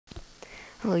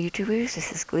Hello YouTubers,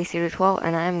 this is Glacier12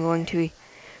 and I'm going to be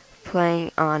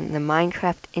playing on the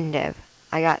Minecraft InDev.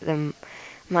 I got the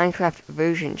Minecraft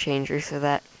version changer so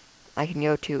that I can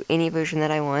go to any version that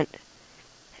I want.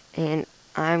 And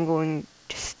I'm going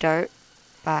to start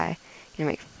by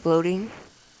make floating,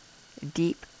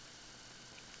 deep,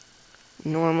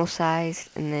 normal sized,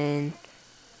 and then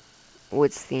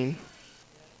woods theme.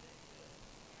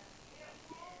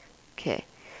 Okay,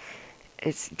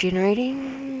 it's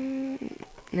generating,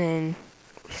 then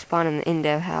spawn in the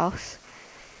InDev house.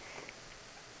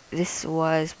 This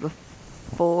was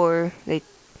before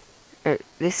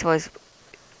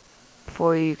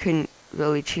you couldn't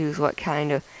really choose what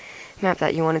kind of map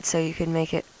that you wanted, so you could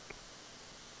make it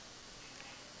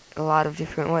a lot of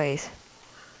different ways.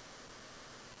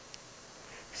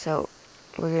 So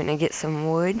we're gonna get some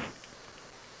wood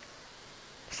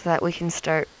so that we can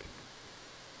start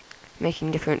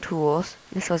making different tools.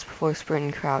 This was before sprint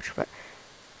and crouch, but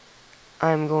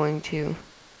I'm going to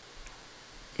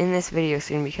in this video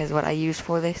soon because what I use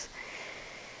for this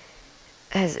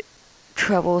has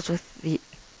troubles with the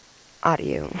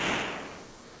audio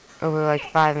over like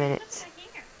 5 minutes.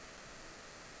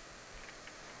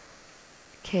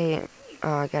 Okay,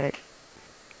 I got it.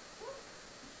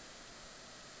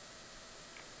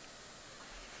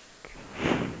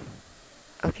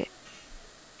 Okay.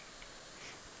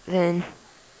 Then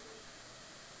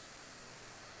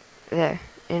there,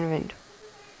 inventory.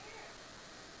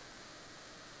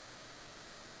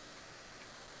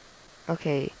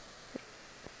 Okay.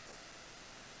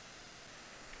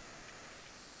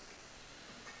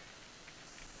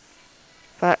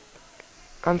 But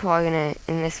I'm probably gonna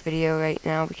end this video right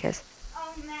now because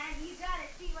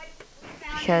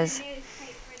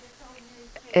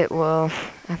it will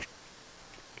have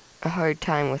a hard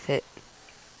time with it.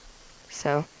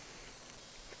 So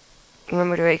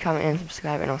remember to rate, comment, and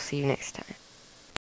subscribe, and I'll see you next time.